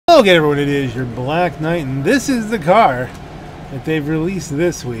Okay, everyone, it is your Black Knight, and this is the car that they've released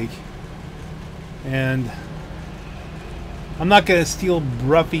this week. And I'm not going to steal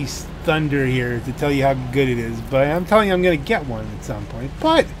Bruffy's thunder here to tell you how good it is, but I'm telling you I'm going to get one at some point.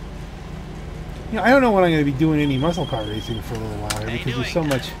 But, you know, I don't know when I'm going to be doing any muscle car racing for a little while here because there's so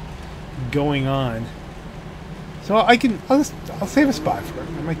much going on. So I'll save a spot for it.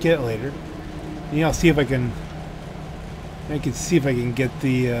 I might get it later. You know, I'll see if I can see if I can get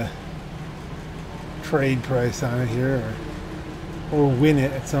the trade price on it here, or win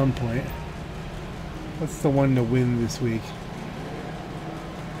it at some point. What's the one to win this week?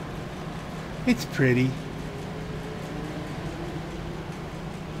 It's pretty.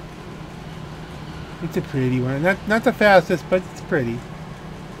 It's a pretty one. Not the fastest, but it's pretty.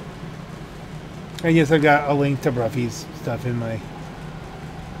 And yes, I've got a link to Bruffy's stuff in my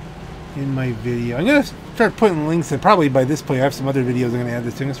video. I'm gonna start putting links, and probably by this point I have some other videos I'm gonna add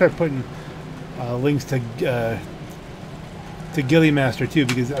this to. I'm gonna start putting links to GhillieMaster too,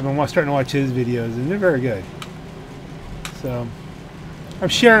 because I've been starting to watch his videos and they're very good. So I'm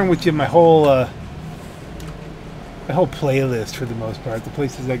sharing with you my whole playlist for the most part, the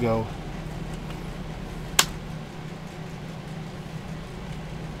places I go.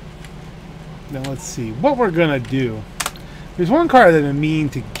 Now let's see what we're gonna do. There's one car that I mean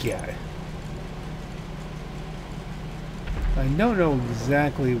to get. I don't know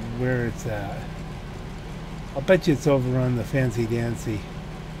exactly where it's at. I'll bet you it's over on the Fancy Dancy.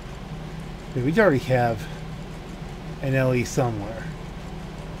 But we already have an LE somewhere.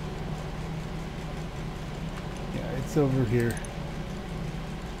 Yeah, it's over here.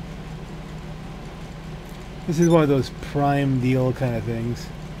 This is one of those prime deal kind of things.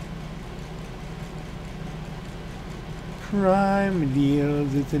 Prime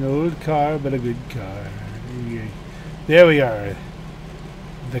deals. It's an old car, but a good car. There we are.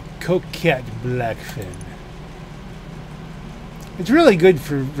 The Coquette Blackfin. It's really good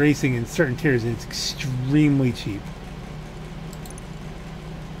for racing in certain tiers, and it's extremely cheap.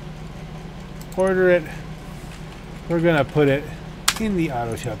 Order it. We're gonna put it in the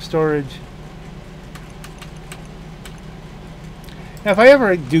auto shop storage. Now, if I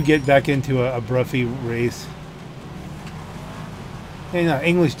ever do get back into a Bruffy race, and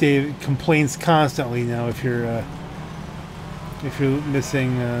English Dave complains constantly now if you're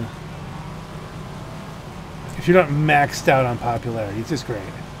missing, if you're not maxed out on popularity. It's just great.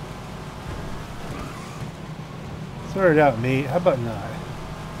 Sort it out, mate. How about not?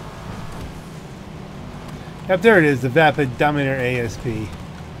 Yep, there it is, the Vapid Dominator ASP.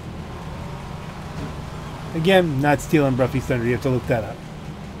 Again, not stealing Bruffy's thunder. You have to look that up.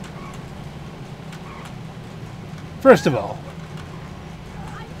 First of all,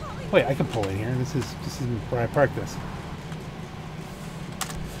 wait, I can pull in here. This is where I parked this.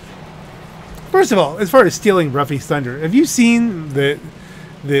 First of all, as far as stealing Bruffy's thunder, have you seen the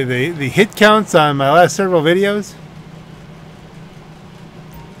hit counts on my last several videos?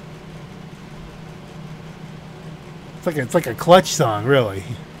 It's like a clutch song, really.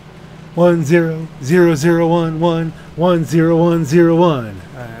 100011 10101.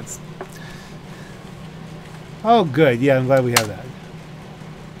 That's. Oh, good. Yeah, I'm glad we have that.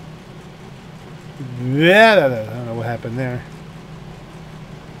 Yeah, I don't know what happened there.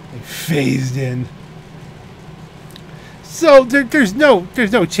 They phased in. So there's no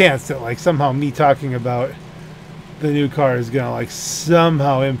chance that like somehow me talking about the new car is gonna like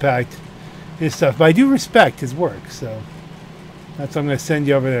somehow impact his stuff. But I do respect his work, so that's why I'm gonna send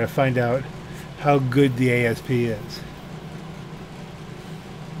you over there to find out how good the ASP is.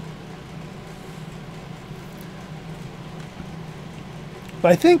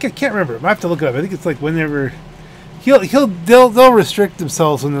 But I can't remember. I have to look it up. I think it's like whenever they'll restrict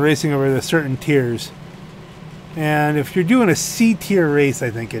themselves when they're racing over the certain tiers. And if you're doing a C tier race, I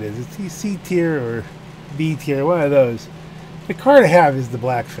think it is. It's C tier or B tier, one of those. The car to have is the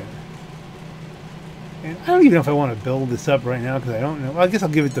Blackfin. And I don't even know if I want to build this up right now because I don't know. Well, I guess I'll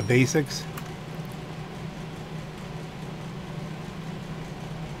give it the basics.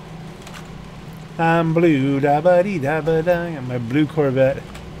 I'm blue, da ba dee da ba da. I got my blue Corvette.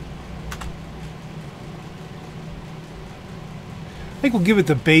 I think we'll give it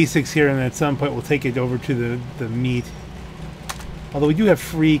the basics here, and at some point we'll take it over to the meat. Although we do have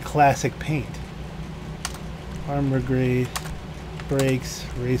free classic paint. Armor grade, brakes,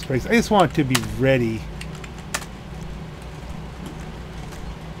 race brakes. I just want it to be ready.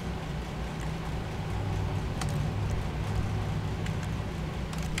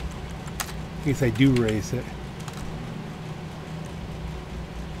 In case I do race it.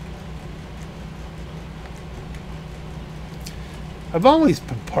 I've always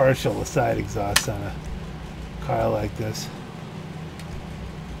been partial to side exhaust on a car like this.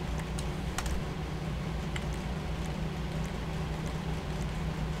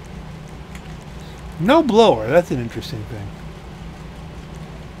 No blower, that's an interesting thing.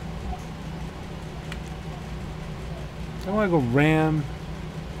 I want to go ram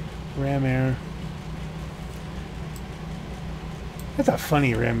air. That's a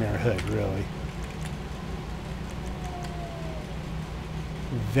funny ram air hood, really.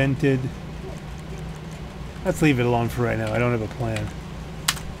 Vented. Let's leave it alone for right now. I don't have a plan.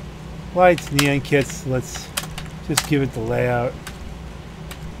 Lights, neon kits. Let's just give it the layout.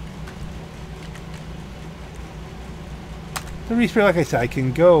 The respray, like I said, I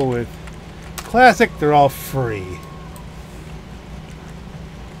can go with classic. They're all free.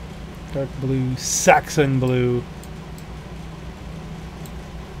 Dark blue, Saxon blue,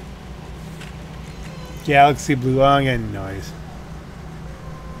 Galaxy blue. Oh, I'm getting noise.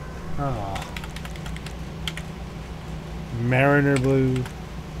 Oh. Mariner blue.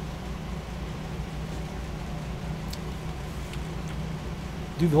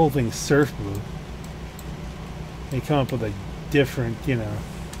 Do the whole thing surf blue. They come up with a different, you know,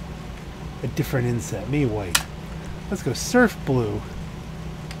 a different inset. Me white. Let's go surf blue.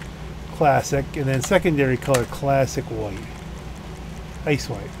 Classic, and then secondary color classic white. Ice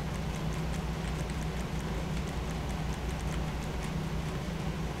white.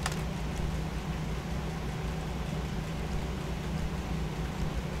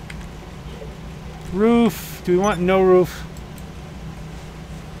 Roof. Do we want no roof?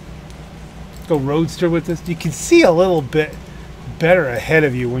 Go roadster with this. You can see a little bit better ahead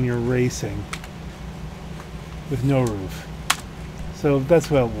of you when you're racing with no roof. So that's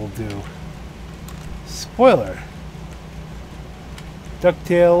what we'll do. Spoiler.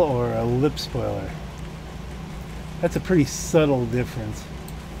 Ducktail or a lip spoiler. That's a pretty subtle difference.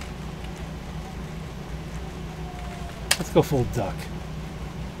 Let's go full duck.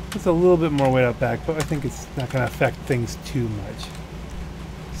 It's a little bit more weight out back, but I think it's not going to affect things too much.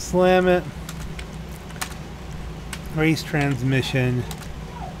 Slam it. Race transmission.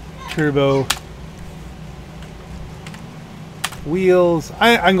 Turbo. Wheels.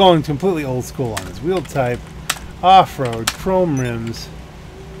 I'm going completely old school on this. Wheel type. Off-road. Chrome rims.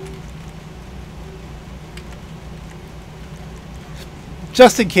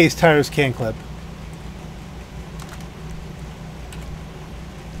 Just in case tires can't clip.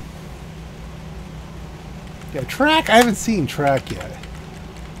 Yeah, track. I haven't seen track yet.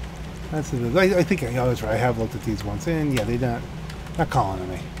 That's it. I think I always right. I have looked at these once, and yeah, they're not calling to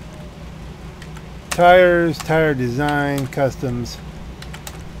me. Tires, tire design, customs,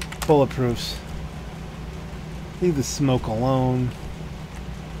 bulletproofs. Leave the smoke alone.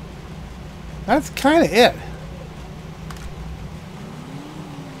 That's kind of it.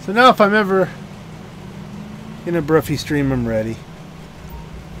 So now, if I'm ever in a Bruffy stream, I'm ready.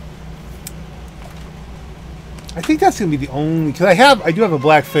 I think that's gonna be the only, because I do have a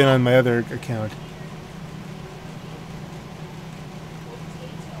Blackfin on my other account.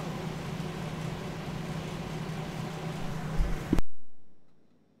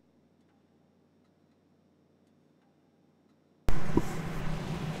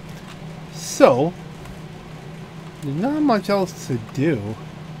 So there's not much else to do.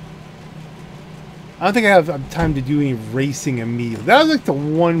 I don't think I have time to do any racing immediately. That was like the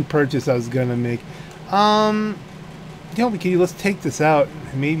one purchase I was gonna make. You know, let's take this out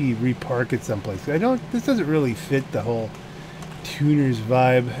and maybe repark it someplace. This doesn't really fit the whole tuners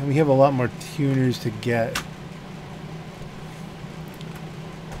vibe, and we have a lot more tuners to get.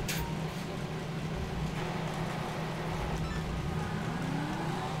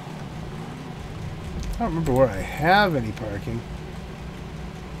 I don't remember where I have any parking.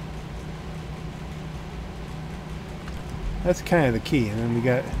 That's kind of the key, and then we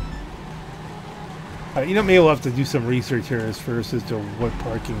got. You know, maybe we'll have to do some research here as first as to what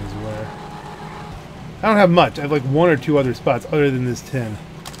parking is where. I don't have much. I have like one or two other spots other than this 10.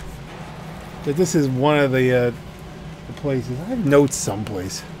 But this is one of the places. I have notes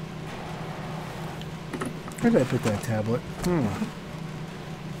someplace. Where did I put that tablet?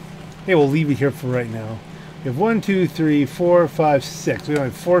 Hey, we'll leave it here for right now. We have 1, 2, 3, 4, 5, 6. We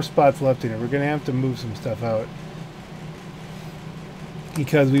only have 4 spots left in here. We're going to have to move some stuff out.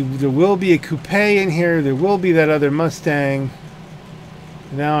 Because there will be a coupe in here. There will be that other Mustang.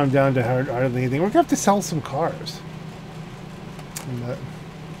 Now I'm down to hardly anything. We're going to have to sell some cars.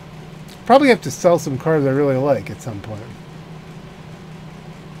 Probably have to sell some cars I really like at some point.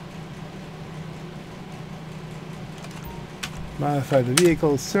 Modify the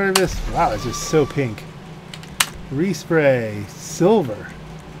vehicle. Service. Wow, it's just so pink. Respray. Silver.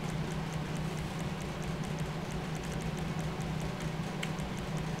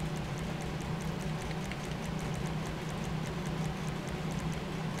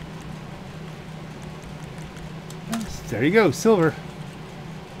 There you go, silver.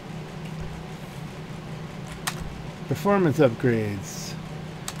 Performance upgrades.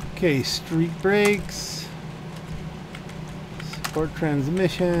 Okay, street brakes. Sport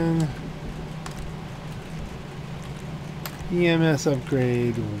transmission. EMS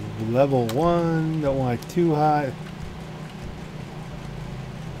upgrade. Level 1. Don't want it too hot.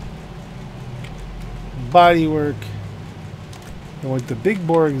 Bodywork. Don't want the big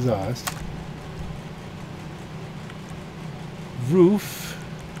bore exhaust. Roof,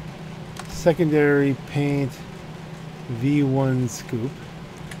 secondary paint, V1 scoop,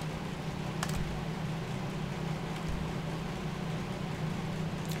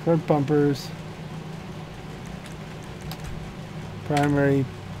 front bumpers, primary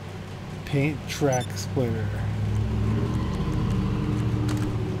paint track splitter,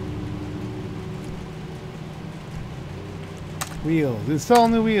 wheels, install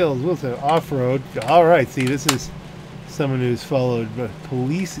new wheels, wheels off-road. Alright, see, this is someone who's followed but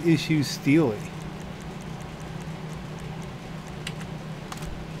police issue Steely.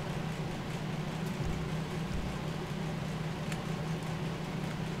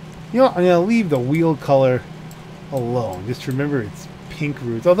 You know, I'm going to leave the wheel color alone. Just remember it's pink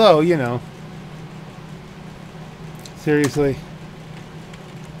roots. Although, you know, seriously,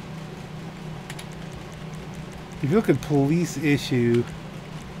 if you look at police issue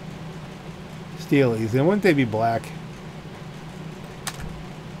Steely's, then wouldn't they be black?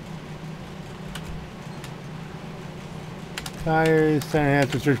 Tires, tire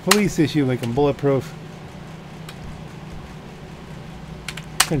enhancement search, police issue, make them bulletproof.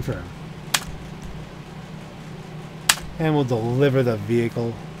 Confirm. And we'll deliver the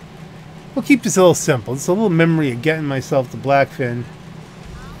vehicle. We'll keep this a little simple. It's a little memory of getting myself the Blackfin.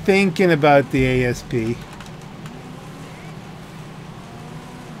 Thinking about the ASP.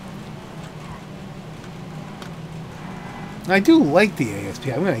 I do like the ASP.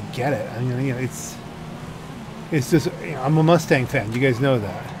 I'm going to get it. I mean, you know, it's just, you know, I'm a Mustang fan. You guys know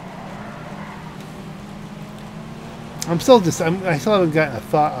that. I still haven't gotten a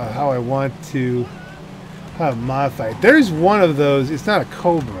thought of how I want to modify it. There's one of those. It's not a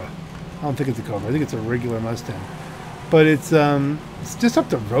Cobra. I don't think it's a Cobra. I think it's a regular Mustang. But it's just up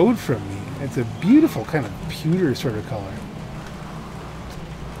the road from me. It's a beautiful kind of pewter sort of color.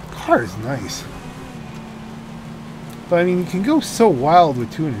 The car is nice. But I mean, you can go so wild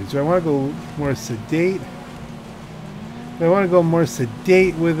with tuners. Do I want to go more sedate? I want to go more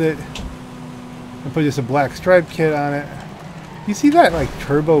sedate with it and put just a black stripe kit on it. You see that like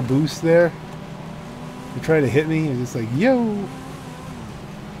turbo boost there? You try to hit me and it's like, yo.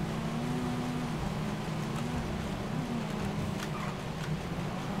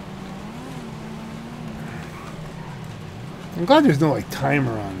 I'm glad there's no like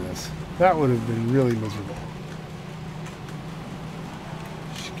timer on this. That would have been really miserable.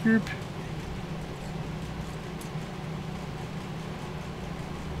 Skirp.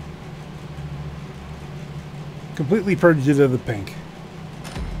 Completely purged it of the pink.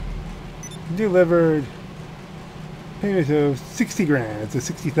 Delivered. Payment of 60 grand. It's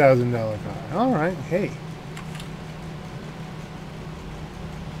a $60,000 car. Alright, hey.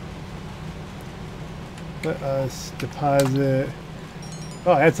 Let us deposit.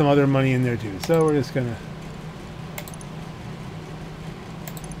 Oh, I had some other money in there too. So we're just gonna.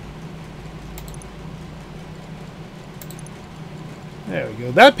 There we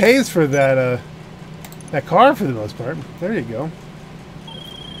go. That pays for that that car for the most part. There you go.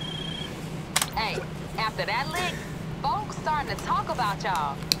 Hey, after that lick, folks starting to talk about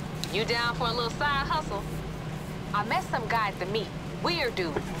y'all. You down for a little side hustle? I met some guy at the meet. Weird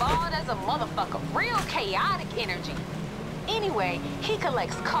dude, bald as a motherfucker, real chaotic energy. Anyway, he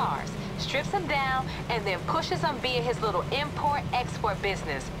collects cars, strips them down, and then pushes them via his little import-export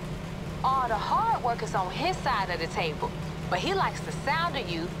business. All the hard work is on his side of the table. But he likes the sound of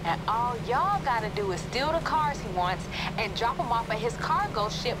you, and all y'all gotta do is steal the cars he wants and drop them off at his cargo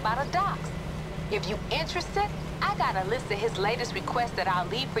ship by the docks. If you interested, I got a list of his latest requests that I'll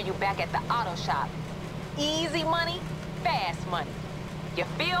leave for you back at the auto shop. Easy money, fast money. You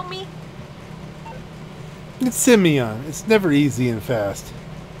feel me? It's Simeon. It's never easy and fast.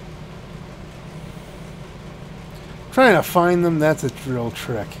 Trying to find them, that's a real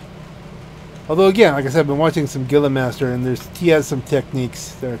trick. Although again, like I said, I've been watching some GhillieMaster, and he has some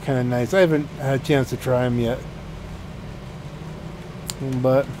techniques that are kind of nice. I haven't had a chance to try them yet,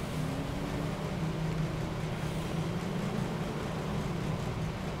 but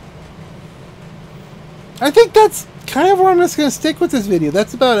I think that's kind of where I'm just going to stick with this video.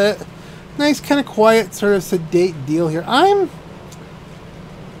 That's about it. Nice, kind of quiet, sort of sedate deal here. I'm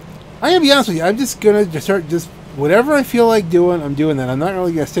going to be honest with you. I'm just going to start just whatever I feel like doing, I'm doing that. I'm not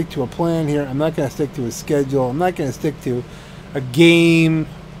really going to stick to a plan here. I'm not going to stick to a schedule. I'm not going to stick to a game.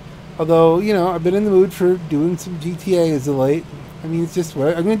 Although, you know, I've been in the mood for doing some GTA as of late. I mean, it's just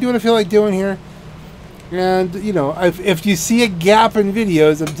what I'm going to do what I feel like doing here. And, you know, if you see a gap in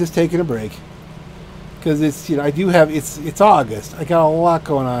videos, I'm just taking a break. Because it's, you know, I do have, it's August. I got a lot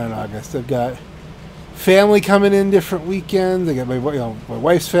going on in August. I've got family coming in different weekends. I got my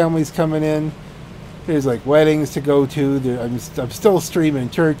wife's family's coming in. There's like weddings to go to. I'm still streaming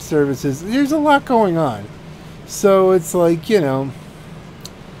church services. There's a lot going on. So it's like, you know,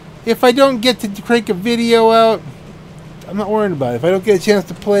 if I don't get to crank a video out, I'm not worried about it. If I don't get a chance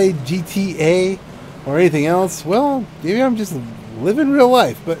to play GTA or anything else, well, maybe I'm just living real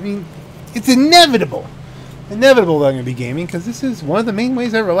life. But I mean, it's inevitable that I'm going to be gaming, because this is one of the main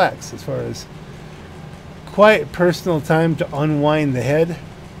ways I relax, as far as quiet personal time to unwind the head.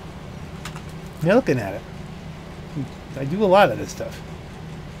 Now looking at it, I do a lot of this stuff.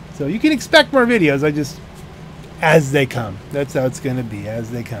 So you can expect more videos. I just, as they come. That's how it's going to be,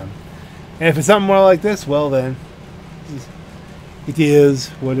 as they come. And if it's something more like this, well then, it is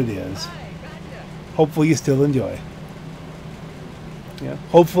what it is. Hopefully you still enjoy. Yeah.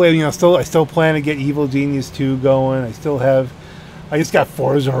 Hopefully, you know, I still plan to get Evil Genius 2 going. I just got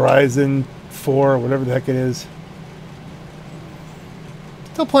Forza Horizon 4, whatever the heck it is.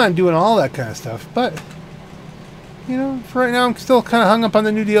 Still plan on doing all that kind of stuff, but you know, for right now, I'm still kind of hung up on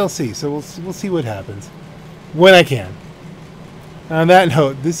the new DLC. So we'll see what happens when I can. On that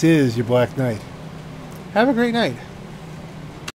note, this is your Black Knight. Have a great night.